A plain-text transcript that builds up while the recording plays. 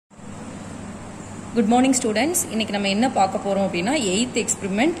Good morning students. இன்னைக்கு நம்ம என்ன பார்க்க போறோம் அப்படினா 8th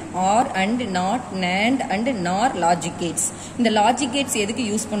experiment OR and NOT NAND and NOR logic gates. இந்த logic gates எதுக்கு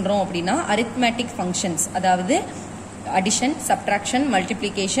யூஸ் பண்றோம் அப்படினா arithmetic functions அதாவது addition, subtraction,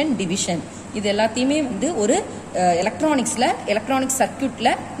 multiplication, division இது எல்லாத்தையுமே வந்து ஒரு எலக்ட்ரானிக்ஸ்ல எலக்ட்ரானிக் சர்க்யூட்ல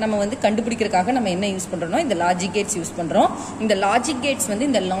நம்ம வந்து கண்டுபிடிக்கிறதுக்காக நம்ம என்ன யூஸ் பண்றோம்னா இந்த லாஜிக் கேட்ஸ் யூஸ் பண்றோம். இந்த லாஜிக் கேட்ஸ் வந்து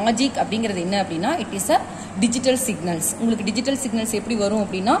இந்த லாஜிக் அப்படிங்கிறது என்ன அப்படினா it is a digital signals. உங்களுக்கு digital signals எப்படி வரும்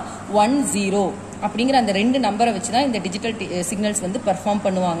அப்படினா 1 0 அப்படிங்கிற அந்த ரெண்டு நம்பரை வச்சு தான் இந்த டிஜிட்டல் சிக்னல்ஸ் வந்து பெர்ஃபார்ம்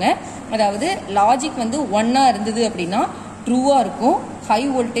பண்ணுவாங்க. அதாவது லாஜிக் வந்து 1 இருந்தது அப்படின்னா ட்ரூவா இருக்கும், ஹை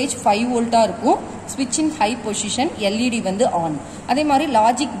வோல்டேஜ் 5 வோல்ட்டா இருக்கும், ஸ்விட்ச் இன் ஹை பொசிஷன், எல்இடி வந்து ஆன். அதே மாதிரி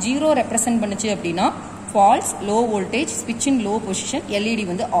லாஜிக் 0 ரெப்ரசென்ட் பண்ணுச்சு அப்படின்னா ஃபால்ஸ், லோ வோல்டேஜ், ஸ்விட்ச் இன் லோ பொசிஷன், எல்இடி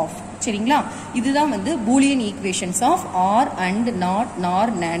வந்து ஆஃப். சரிங்களா? இதுதான் வந்து Boolean equations of R and not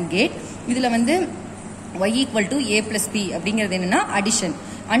நார் NAND கேட். இதுல வந்து y equal to a plus b அப்படிங்கிறது என்னன்னா அடிஷன்.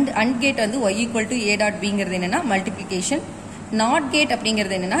 அண்ட் கேட் வந்து y equal to a dot bங்கிறது என்னன்னா மல்டிப்ளிகேஷன். நாட் கேட்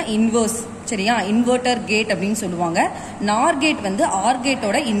அப்படிங்கிறது என்னன்னா இன்வர்ஸ். சரியா? இன்வெர்டர் கேட் அப்படின்னு சொல்லுவாங்க. நார் கேட் வந்து ஆர்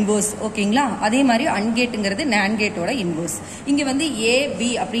கேட்டோட இன்வர்ஸ். ஓகேங்களா? அதே மாதிரி அண்ட் கேட்ங்கிறது NAND கேட்டோட இன்வர்ஸ். இங்க வந்து ஏ பி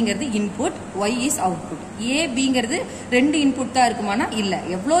அப்படிங்கிறது இன்புட், y இஸ் அவுட்புட். ஏ பிங்கிறது ரெண்டு இன்புட் தான் இருக்குமானா இல்ல,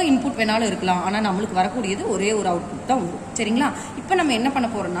 எவ்வளோ இன்புட் வேணாலும் இருக்கலாம். ஆனா நம்மளுக்கு வரக்கூடியது ஒரே ஒரு அவுட்புட் தான் வரும். சரிங்களா? இப்போ நம்ம என்ன பண்ண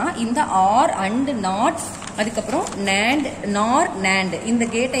போறோம்னா இந்த ஆர் அண்ட் நாட் அதுக்கப்புறம் NAND NOR NAND இந்த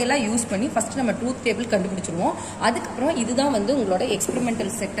கேட்டை எல்லாம் யூஸ் பண்ணி ஃபர்ஸ்ட் நம்ம ட்ரூத் டேபிள் கண்டுபிடிச்சிருவோம். அதுக்கப்புறம் இதுதான் வந்து உங்களோட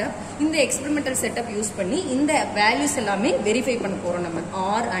எக்ஸ்பெரிமெண்டல் செட்டப். இந்த எக்ஸ்பெரிமெண்டல் செட்டப் யூஸ் பண்ணி இந்த வேல்யூஸ் எல்லாமே வெரிஃபை பண்ண போறோம். நம்ம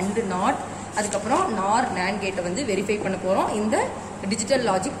ஆர் அண்ட் நாட் அதுக்கப்புறம் NOR NAND கேட்டை வந்து வெரிஃபை பண்ண போறோம் இந்த டிஜிட்டல்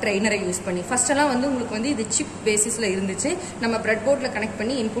லாஜிக் ட்ரெயினரை யூஸ் பண்ணி. ஃபர்ஸ்ட் எல்லாம் வந்து உங்களுக்கு வந்து இது சிப் பேசிஸ்ல இருந்துச்சு. நம்ம பிரெட் போர்ட்ல கனெக்ட்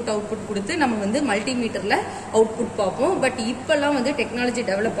பண்ணி இன்புட் அவுட்புட் கொடுத்து நம்ம வந்து மல்டிமீட்டர்ல அவுட்புட் பார்ப்போம். பட் இப்பெல்லாம் வந்து டெக்னாலஜி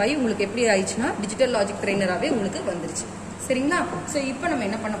டெவலப் ஆகி உங்களுக்கு எப்படி ஆயிடுச்சுன்னா டிஜிட்டல் லாஜிக் ட்ரெயினராகவே உங்களுக்கு வந்துருச்சு. சரிங்களா? ஸோ இப்போ நம்ம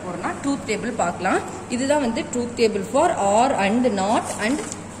என்ன பண்ண போறோம்னா ட்ரூத் டேபிள் பார்க்கலாம். இதுதான் வந்து truth table for R and not and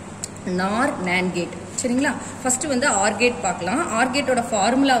NOR NAND gate. சரிங்களா? ஃபர்ஸ்ட் வந்து ஆர் கேட் பார்க்கலாம். ஆர் கேட்டோட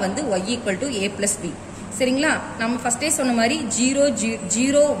ஃபார்முலா வந்து y equal to a plus b. சரிங்களா? நம்ம ஃபர்ஸ்டே சொன்ன மாதிரி 0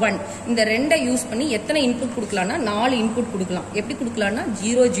 0 1 இந்த ரெண்டை யூஸ் பண்ணி எத்தனை இன்புட் கொடுக்கலாம்னா 4 இன்புட் கொடுக்கலாம். எப்படி கொடுக்கலாம்னா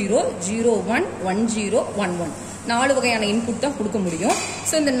 0 0 0 1 1 0 1 1 4 வகையான இன்புட் தான் கொடுக்க முடியும்.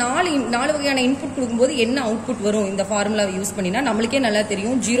 ஸோ இந்த 4 வகையான இன்புட் கொடுக்கும்போது என்ன அவுட்புட் வரும் இந்த ஃபார்முலாவை யூஸ் பண்ணினா நம்மளுக்கே நல்லா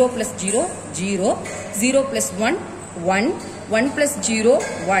தெரியும். 0 plus 0 0 0 plus 1 1 1 plus 0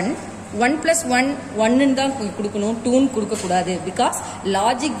 1 1 plus 1 1 தான் கொடுக்கணும், 2 கொடுக்க கூடாது. Because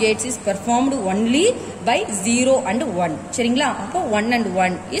logic Gates is performed only by 0 and 1. சரிங்களா? அப்போ 1 and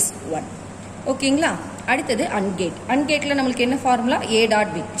 1 is 1. ஓகேங்களா? அடுத்தது அண்ட் கேட். அண்ட் கேட்ல நம்மளுக்கு என்ன formula a dot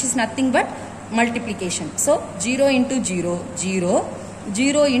b which is nothing but multiplication. So 0 into 0 0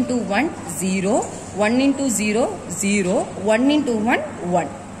 0 into 1 0 1 into 0 0 1 into 1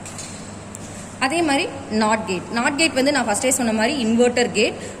 1. அதே மாதிரி நாட் கேட். நாட் கேட் வந்து நான் ஃபர்ஸ்டே சொன்ன மாதிரி இன்வெர்டர்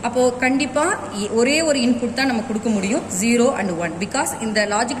கேட். அப்போ கண்டிப்பா ஒரே ஒரு இன்புட் தான் நம்ம கொடுக்க முடியும் 0 and 1. பிகாஸ் இந்த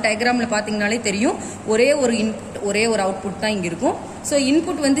லாஜிக் டயக்ராம்ல பாத்தீங்கன்னாலே தெரியும் ஒரே ஒரு இன்புட் ஒரே ஒரு அவுட்புட் தான் இங்க இருக்கும். ஸோ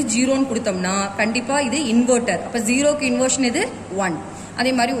இன்புட் வந்து 0ன்னு கொடுத்தோம்னா கண்டிப்பா இது இன்வெர்டர். அப்ப 0க்கு இன்வர்ஷன் இது 1.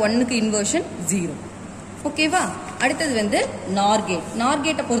 அதே மாதிரி 1க்கு இன்வர்ஷன் 0. ஓகேவா? அடுத்தது வந்து நார் கேட். நார்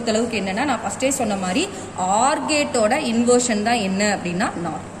கேட்டை பொறுத்த அளவுக்கு என்னன்னா நான் ஃபர்ஸ்டே சொன்ன மாதிரி ஆர் கேட்டோட இன்வர்ஷன் தான் என்ன அப்படின்னா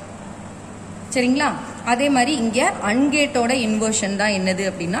நார். சரிங்களா? அதே மாதிரி இங்க அன்கேட்டோட இன்வர்ஷன் தான் என்னது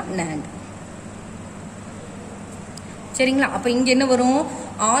அப்படின்னா NAND. சரிங்களா? அப்ப இங்க என்ன வரும்?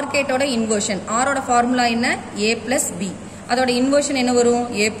 R கேட்டோட inversion. ஆரோட ஃபார்முலா என்ன? a plus b. அதோட இன்வர்ஷன் என்ன வரும்?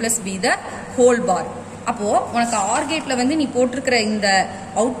 a plus b the whole bar. அப்போ உனக்கு ஆர் கேட்ல வந்து நீ போட்டிருக்கிற இந்த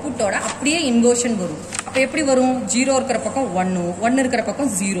அவுட்புட்டோட அப்படியே இன்வர்ஷன் வரும். அப்ப எப்படி வரும்? 0 இருக்கிற பக்கம் 1 1 இருக்கிற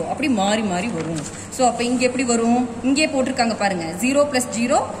பக்கம் 0 அப்படி மாறி மாறி வரும். சோ அப்ப இங்க எப்படி வரும்? இங்கே போட்டிருக்காங்க பாருங்க 0 plus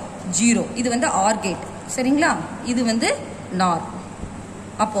 0 0. இது வந்து ஆர் கேட். சரிங்களா? இது வந்து நார்.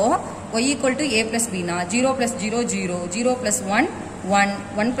 அப்போ y equal to a plus b னா 0 plus 0 0 0 plus 1 1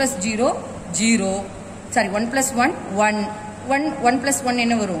 1 plus 0 0 sorry 1 plus 1 1 1 1 plus 1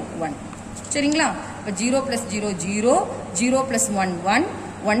 என்ன வரும்? 1. சரிங்களா? அப்ப 0 plus 0 0 0 plus 1 1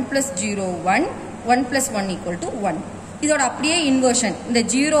 1 plus 0 1 1 plus 1 equal to 1. இதோட அப்படியே இன்வர்ஷன். இந்த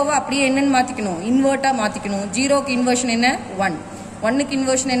 0வை அப்படியே என்னன்னு மாத்திக்கணும்? இன்வெர்ட்டா மாத்திக்கணும். 0க்கு இன்வர்ஷன் என்ன? 1. 1க்கு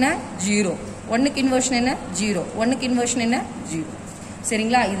இன்வர்ஷன் என்ன? 0. 1க்கு இன்வர்ஷன் என்ன? 0. 1க்கு இன்வர்ஷன் என்ன? 0.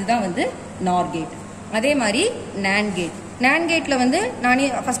 சரிங்களா? இதுதான் வந்து நார் கேட். அதே மாதிரி NAND கேட். NAND கேட்ல வந்து நானே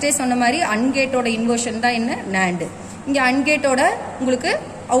ஃபர்ஸ்டே சொன்ன மாதிரி அன்கேட்டோட இன்வர்ஷன் தான் என்ன? NAND. இங்க அன்கேட்டோட உங்களுக்கு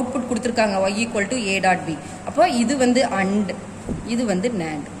அவுட்புட் கொடுத்துருக்காங்க y equal to a dot b. அப்போ இது வந்து அண்ட், இது வந்து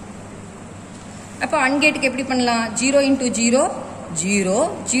NAND. அப்போ அன்கேட்டுக்கு எப்படி பண்ணலாம்? 0 into 0 0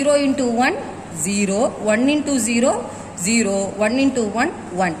 0 into 1 0 1 into 0 0 1 into 1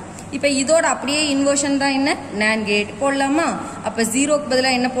 1. இப்போ இதோட அப்படியே இன்வர்ஷன் தான் என்ன NAND கேட் போடலாமா? அப்போ 0க்கு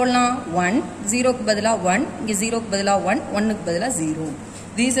பதிலாக என்ன போடலாம்? 1, 0க்கு பதிலாக 1, இங்கே 0க்கு பதிலாக 1, 1க்கு பதிலாக 0.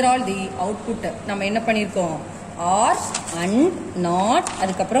 These are all the output. நம்ம என்ன பண்ணியிருக்கோம்? OR and NOT,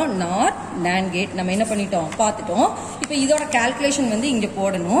 அதுக்கப்புறம் NOR NAND கேட் நம்ம என்ன பண்ணிட்டோம் பார்த்துட்டோம். இப்போ இதோட கால்குலேஷன் வந்து இங்கே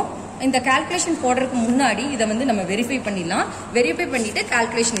போடணும். இந்த கால்குலேஷன் போடுறதுக்கு முன்னாடி இதை வந்து நம்ம வெரிஃபை பண்ணிடலாம். வெரிஃபை பண்ணிட்டு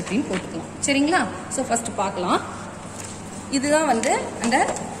கால்குலேஷன் எப்படின்னு போட்டுக்கலாம். சரிங்களா? ஸோ ஃபர்ஸ்ட் பார்க்கலாம். இதுதான் வந்து அந்த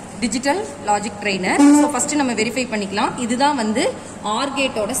digital logic trainer. So first நம்ம வெரிஃபை பண்ணிக்கலாம். இதுதான் வந்து R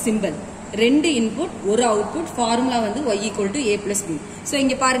கேட்டோட simple. 2 input 1 output. Formula வந்து y = a + b. ஸோ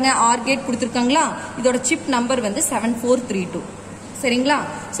இங்க பாருங்க ஆர் கேட் கொடுத்துருக்காங்களா? இதோட சிப் நம்பர் வந்து 7432. சரிங்களா?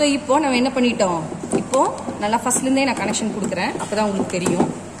 ஸோ இப்போ நம்ம என்ன பண்ணிட்டோம்? இப்போ நல்லா ஃபர்ஸ்ட்லேருந்தே நான் கனெக்ஷன் கொடுக்குறேன், அப்போதான் உங்களுக்கு தெரியும்.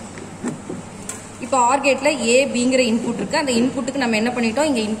 இப்போ ஆர் கேட்ல ஏ பிங்கிற இன்புட் இருக்கு. அந்த இன்புட்டுக்கு நம்ம என்ன பண்ணிட்டோம்?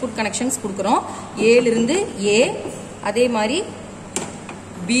 இங்க இன்புட் கனெக்ஷன்ஸ் கொடுக்குறோம். ஏலிருந்து ஏ, அதே மாதிரி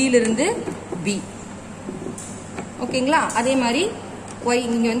பிலிருந்து பி. ஓகேங்களா? அதே மாதிரி ஒய்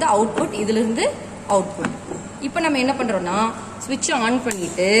இங்க வந்து அவுட்புட், இதுல இருந்து அவுட்புட். இப்போ நம்ம என்ன பண்றோம்னா ஸ்விட்ச் ஆன்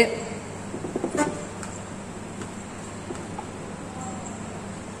பண்ணிட்டு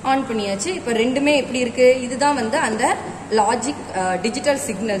ஆன் பண்ணியாச்சு. இப்போ ரெண்டுமே எப்படி இருக்கு? இதுதான் வந்து அந்த லாஜிக் டிஜிட்டல்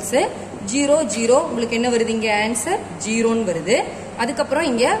சிக்னல்ஸ். 0 0 உங்களுக்கு என்ன வருது? இங்க ஆன்சர் 0ன்னு வருது. அதுக்கப்புறம்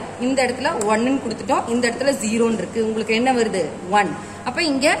இங்க இந்த இடத்துல 1ன்னு கொடுத்துட்டோம், இந்த இடத்துல 0ன்னு இருக்கு. உங்களுக்கு என்ன வருது? 1. அப்ப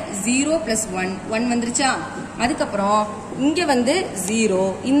இங்க 0 + 1 1 வந்துருச்சா? அதுக்கப்புறம் இங்க வந்து 0,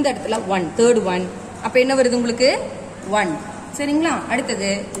 இந்த இடத்துல 1, தேர்ட் 1. அப்ப என்ன வருது உங்களுக்கு? 1. சரிங்களா?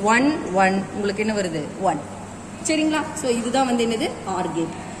 அடுத்தது 1 1 உங்களுக்கு என்ன வருது? 1. சரிங்களா? ஸோ இதுதான் வந்து என்னது? R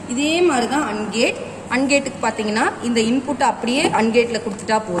gate. இதே மாதிரி தான் அன்கேட். அன்கேட்டுக்கு பார்த்தீங்கன்னா இந்த இன்புட்டை அப்படியே அன்கேட்ல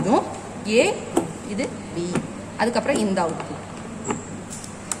கொடுத்துட்டா போதும். ஏ, இது பி, அதுக்கப்புறம் இந்த அவுட்புட்.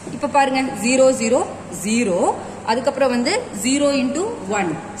 இப்போ பாருங்க 0 0 0, அதுக்கப்புறம் வந்து 0 ×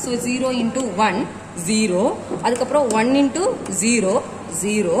 1. ஸோ 0 × 1 0, அதுக்கப்புறம் 1 × 0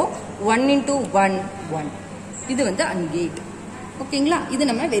 0, 1 × 1 1. இது வந்து அன்கேட். ஓகேங்களா? இது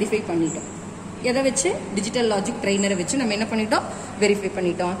நம்ம வெரிஃபை பண்ணிட்டோம். எதை வச்சு? டிஜிட்டல் லாஜிக் ட்ரெய்னரை வச்சு நம்ம என்ன பண்ணிட்டோம்? வெரிஃபை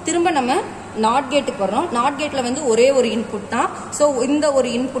பண்ணிட்டோம். திரும்ப நம்ம நாட் கேட்டுக்கு வர்றோம். நாட் கேட்ல வந்து ஒரே ஒரு இன்புட் தான். ஸோ இந்த ஒரு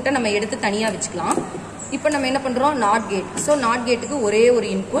இன்புட்டை நம்ம எடுத்து தனியாக வச்சுக்கலாம். இப்போ நம்ம என்ன பண்றோம்? Not gate. ஸோ நாட் கேட்டுக்கு ஒரே ஒரு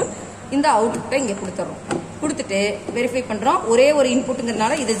இன்புட், இந்த அவுட்புட்டை இங்கே கொடுத்துறோம். கொடுத்துட்டு வெரிஃபை பண்றோம். ஒரே ஒரு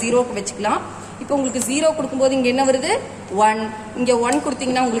இன்புட்டுங்கிறதுனால இதை 0க்கு வச்சுக்கலாம். இப்போ உங்களுக்கு 0 கொடுக்கும்போது இங்க என்ன வருது? 1. இங்க 1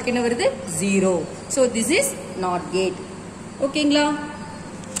 கொடுத்தீங்கன்னா உங்களுக்கு என்ன வருது? 0. So this is not gate. ஓகேங்களா?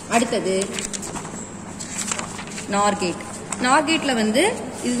 அடுத்தது நார் கேட். நார் கேட்ல வந்து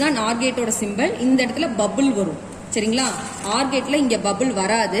இதுதான் நார் கேட்டோட சிம்பிள். இந்த இடத்துல பபிள் வரும். சரிங்களா? ஆர் கேட்ல இங்க பபிள்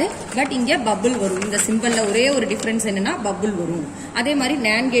வராது, பட் இங்க பபிள் வரும். இந்த சிம்பிள்ல ஒரே ஒரு டிஃபரன்ஸ் என்னன்னா பபிள் வரும். அதே மாதிரி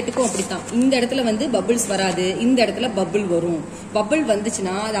NAND கேட்டுக்கும் அப்படித்தான். இந்த இடத்துல வந்து பபிள்ஸ் வராது, இந்த இடத்துல பபிள் வரும். பபிள்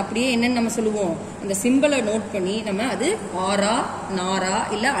வந்துச்சுன்னா அது அப்படியே என்னன்னு நம்ம சொல்லுவோம்? அந்த சிம்பிளை நோட் பண்ணி நம்ம அது ஆரா, நாரா,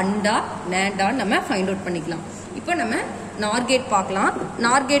 இல்ல அண்டா, நேண்டான்னு நம்ம ஃபைண்ட் அவுட் பண்ணிக்கலாம். இப்போ நம்ம நார் கேட் பார்க்கலாம்.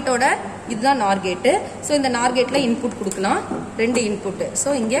 நார் கேட்டோட இதுதான் நார் கேட்டு. ஸோ இந்த நார் கேட்ல இன்புட் கொடுக்கலாம். 2 இன்புட். ஸோ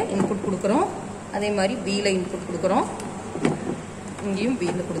இங்க இன்புட் கொடுக்குறோம். அதே மாதிரி பியில் இன்புட் கொடுக்குறோம். இங்கேயும்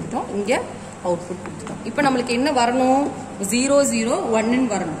பியில் கொடுத்துட்டோம். இங்கே அவுட்புட் கொடுத்துட்டோம். இப்போ நம்மளுக்கு என்ன வரணும்? 0 0 1ன்னு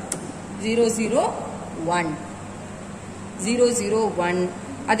வரணும். 0 0 1 0 0 1.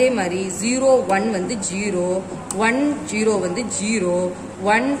 அதே மாதிரி 0 1 வந்து 0, 1 0 வந்து 0,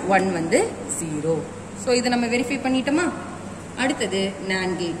 1 1 வந்து 0. ஸோ இதை நம்ம வெரிஃபை பண்ணிட்டோமா? அடுத்தது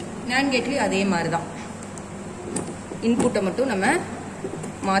NAND கேட். NAND கேட்லேயும் அதே மாதிரி தான். இன்புட்டை மட்டும் நம்ம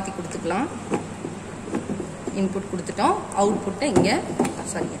மாற்றி கொடுத்துக்கலாம். இன்புட் கொடுத்துட்டோம். அவுட்புட்டை இங்கே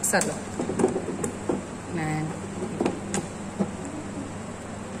எக்ஸாரில்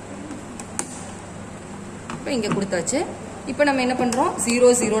இப்போ இங்கே கொடுத்தாச்சு. இப்போ நம்ம என்ன பண்ணுறோம்? 0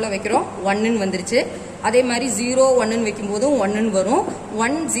 0ல் வைக்கிறோம். 1ன்னு வந்துருச்சு. அதே மாதிரி 0 1ன்னு வைக்கும்போதும் 1ன்னு வரும்.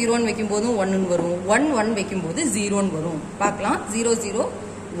 1 0ன்னு வைக்கும்போதும் 1ன்னு வரும். 1 1 வைக்கும்போது 0ன்னு வரும். பார்க்கலாம். 0 0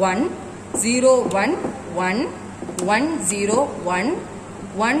 1 0 1 1 1 0 1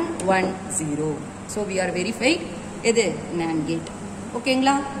 1 1 0. So we are verified. எது? NAND gate.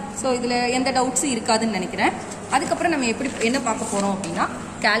 ஓகேங்களா? ஸோ இதில் எந்த டவுட்ஸும் இருக்காதுன்னு நினைக்கிறேன். அதுக்கப்புறம் நம்ம என்ன பார்க்க போகிறோம் அப்படின்னா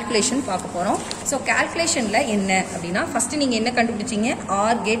கால்குலேஷன் பார்க்க போகிறோம். ஸோ கால்குலேஷனில் என்ன அப்படின்னா ஃபஸ்ட்டு நீங்கள் என்ன கண்டுபிடிச்சிங்க?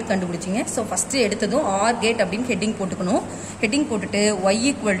 R gate கண்டுபிடிச்சிங்க. ஸோ ஃபஸ்ட்டு எடுத்ததும் ஆர் கேட் அப்படின்னு ஹெட்டிங் போட்டுக்கணும். ஹெட்டிங் போட்டுட்டு y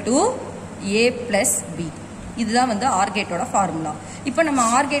 = a + b. இதுதான் வந்து ஆர் கேட்டோட ஃபார்முலா. இப்போ நம்ம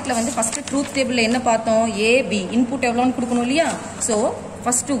ஆர் கேட்டில் வந்து ஃபஸ்ட்டு ட்ரூத் டேபிளில் என்ன பார்த்தோம்? a b இன்புட் எவ்வளோன்னு கொடுக்கணும் இல்லையா? ஸோ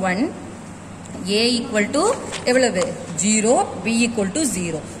ஃபஸ்ட்டு 1 a = எவ்வளவு? 0, b =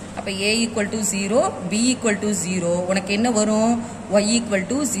 0. அப்ப a = 0, b = 0. உனக்கு என்ன வரும்? y =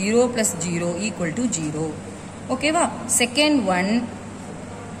 0 + 0 = 0. ஓகேவா? Second 1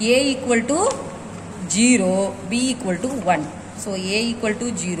 A equal to 0, B equal to 1. So A equal to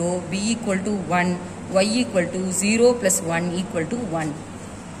 0, B equal to 1, Y equal to 0 plus 1 equal to 1.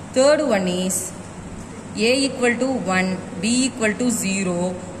 Third one is A equal to 1, B equal to 0,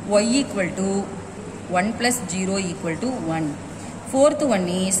 Y equal to 1 plus 0 equal to 1. Fourth one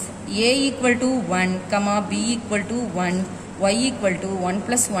is A equal to 1, comma B equal to 1, Y equal to 1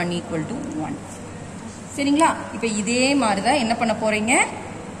 plus 1 equal to 1. சரிங்களா? இப்போ இதே மாதிரி தான் என்ன பண்ண போறீங்க?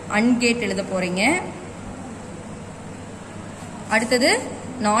 அன்கேட் எழுத போறீங்க. அடுத்தது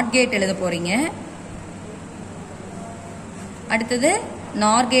நாட் கேட் எழுத போறீங்க. அடுத்தது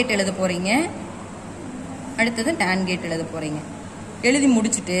நார் கேட் எழுத போறீங்க. அடுத்தது NAND கேட் எழுத போறீங்க. எழுதி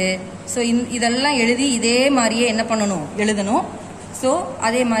முடிச்சிட்டு ஸோ இதெல்லாம் எழுதி இதே மாதிரியே என்ன பண்ணணும்? எழுதணும். ஸோ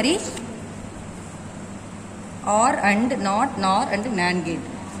அதே மாதிரி ஆர் அண்ட் நாட், நார் அண்ட் NAND கேட்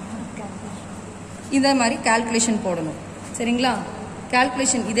இதே மாதிரி கால்குலேஷன் போடணும். சரிங்களா?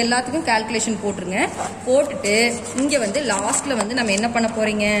 கால்குலேஷன் இது எல்லாத்துக்கும் கால்குலேஷன் போட்டுருங்க. போட்டுட்டு இங்க வந்து லாஸ்ட்ல வந்து நம்ம என்ன பண்ண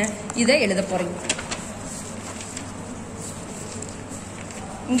போறீங்க? இதை எழுத போறீங்க.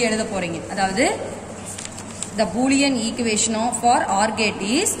 இங்க எழுத போறீங்க. அதாவது the boolean equation for OR gate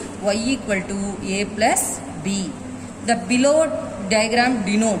is y equal to a plus b. The below diagram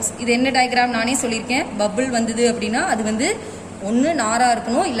denotes. இது என்ன டயக்ராம் நானே சொல்லியிருக்கேன். பபிள் வந்தது அப்படின்னா அது வந்து ஒன்று நாரா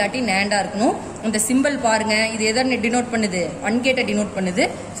இருக்கணும், இல்லாட்டி நேண்டா இருக்கணும். அந்த சிம்பிள் பாருங்க, இது எதை டினோட் பண்ணுது? அன்கேட்டை டினோட் பண்ணுது.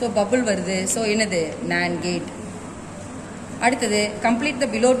 ஸோ பபிள் வருது. ஸோ என்னது? NAND gate. அடுத்தது complete the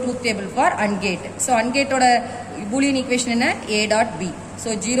below truth table for அன்கேட். So அன்கேட்டோட Boolean equation என்ன? a dot b. So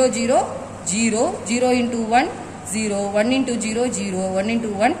 0 0 0 0 into 1 0 1 into 0 0 1 into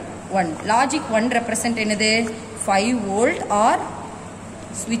 1 1. Logic 1 represent என்னது? 5 volt or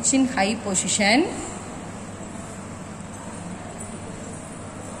switch in high position.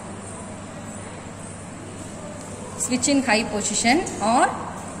 Switch in high position or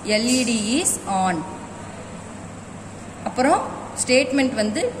LED is on. அப்புறம் statement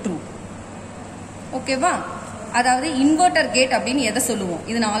வந்து true. ஓகேவா? அதாவது inverter gate அப்படின்னு எதை சொல்லுவோம்?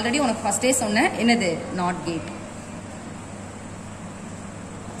 இது நான் ஆல்ரெடி உனக்கு ஃபர்ஸ்டே சொன்னேன். என்னது? Not gate.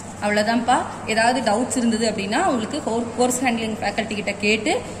 அவ்வளோதான்ப்பா. ஏதாவது டவுட்ஸ் இருந்தது அப்படின்னா உங்களுக்கு கோர்ஸ் ஹேண்ட்லிங் ஃபேக்கல்ட்டி கிட்ட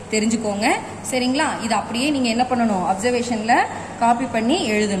கேட்டு தெரிஞ்சுக்கோங்க. சரிங்களா? இது அப்படியே நீங்கள் என்ன பண்ணணும்? அப்சர்வேஷனில் காப்பி பண்ணி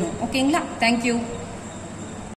எழுதணும். ஓகேங்களா? தேங்க்யூ.